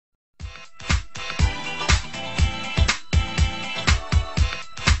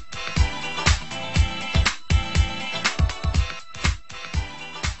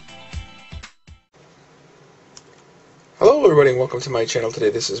everybody and welcome to my channel. Today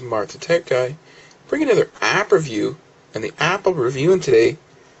this is Mark the Tech Guy, bringing another app review, and the app I'm reviewing today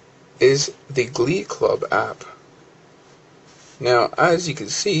is the Glee Club app. Now, as you can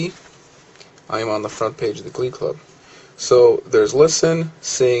see, I am on the front page of the Glee Club. So there's listen,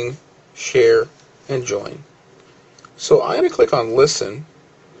 sing, share, and join. So I'm going to click on listen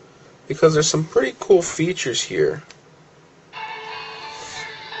because there's some pretty cool features here.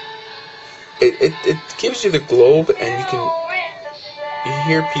 It gives you the globe, and you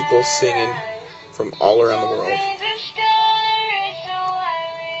hear people singing from all around the world.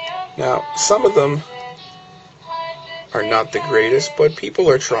 Now, some of them are not the greatest, but people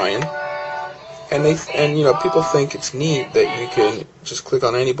are trying, and people think it's neat that you can just click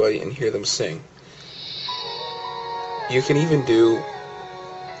on anybody and hear them sing. You can even do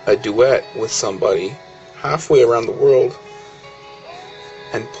a duet with somebody halfway around the world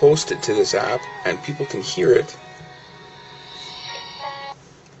and post it to this app, and people can hear it.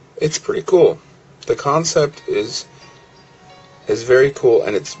 It's pretty cool. The concept is very cool,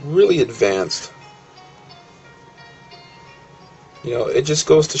 and it's really advanced. You know, it just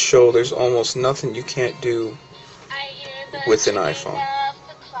goes to show there's almost nothing you can't do with an iPhone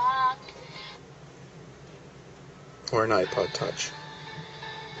or an iPod Touch.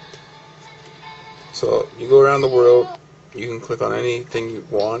 So you go around the world, you can click on anything you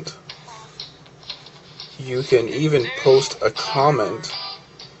want. You can even post a comment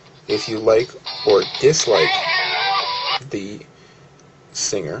if you like or dislike the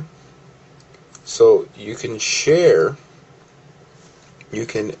singer. So you can share, you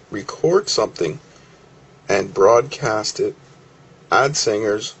can record something and broadcast it, add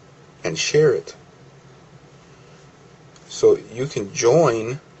singers, and share it. So you can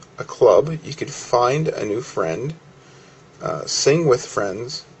join a club, you could find a new friend, sing with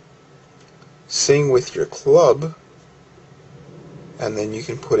friends, sing with your club, and then you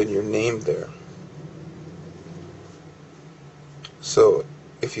can put in your name there. So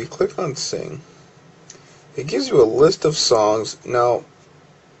if you click on sing, it gives you a list of songs. Now,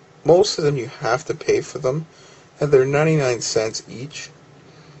 most of them you have to pay for them, and they're 99 cents each.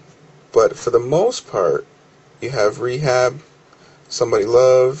 But for the most part, you have Rehab, Somebody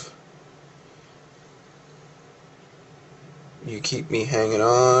Love, You Keep Me Hanging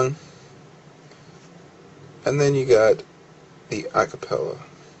On, and then you got the acapella.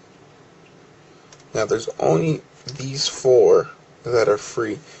 Now there's only these 4 that are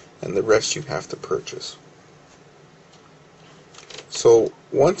free, and the rest you have to purchase. So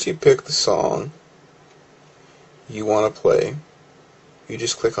once you pick the song you want to play, you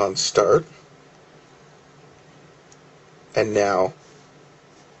just click on start, and now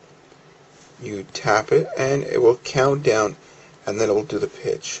you tap it and it will count down, and then it will do the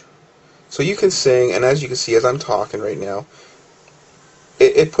pitch. So you can sing, and as you can see, as I'm talking right now,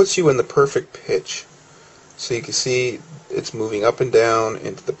 it puts you in the perfect pitch. So you can see it's moving up and down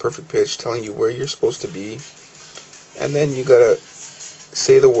into the perfect pitch, telling you where you're supposed to be, and then you gotta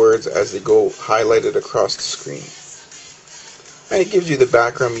say the words as they go highlighted across the screen. And it gives you the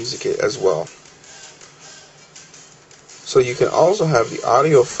background music as well. So you can also have the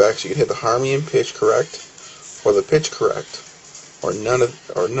audio effects. You can hit the harmony and pitch correct, or the pitch correct, or none of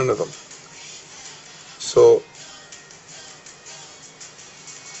them. So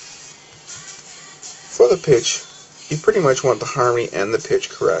for the pitch, you pretty much want the harmony and the pitch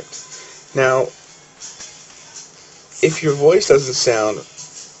correct. Now, if your voice doesn't sound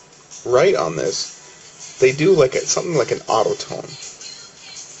right on this, they do something like an auto-tone.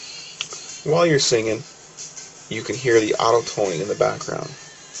 While you're singing, you can hear the auto-toning in the background.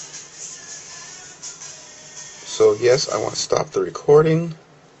 So yes, I want to stop the recording.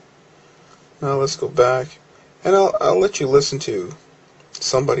 Now let's go back, and I'll let you listen to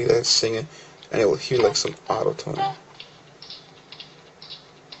somebody that's singing, and it will hear like some auto-toning.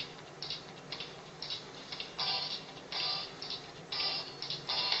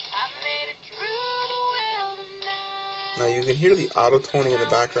 Now you can hear the auto-toning in the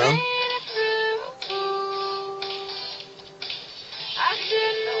background.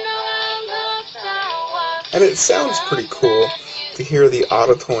 And it sounds pretty cool to hear the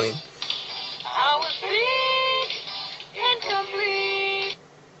auto-toning.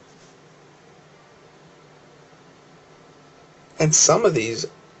 And some of these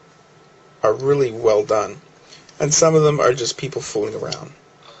are really well done, and some of them are just people fooling around.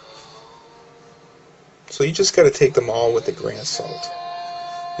 So you just got to take them all with a grain of salt.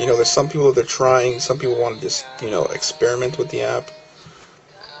 You know, there's some people that are trying, some people want to just, experiment with the app.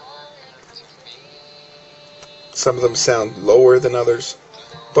 Some of them sound lower than others,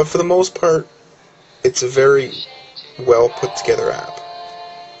 but for the most part, it's a very well put together app.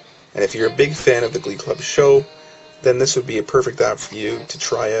 And if you're a big fan of the Glee Club show, then this would be a perfect app for you to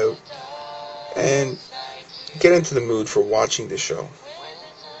try out and get into the mood for watching the show.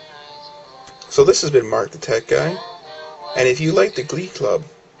 So this has been Mark the Tech Guy, and if you like the Glee Club,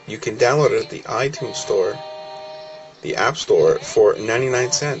 you can download it at the iTunes Store, the App Store, for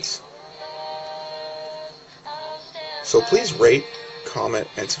 99 cents. So please rate, comment,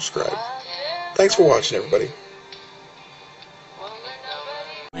 and subscribe. Thanks for watching, everybody.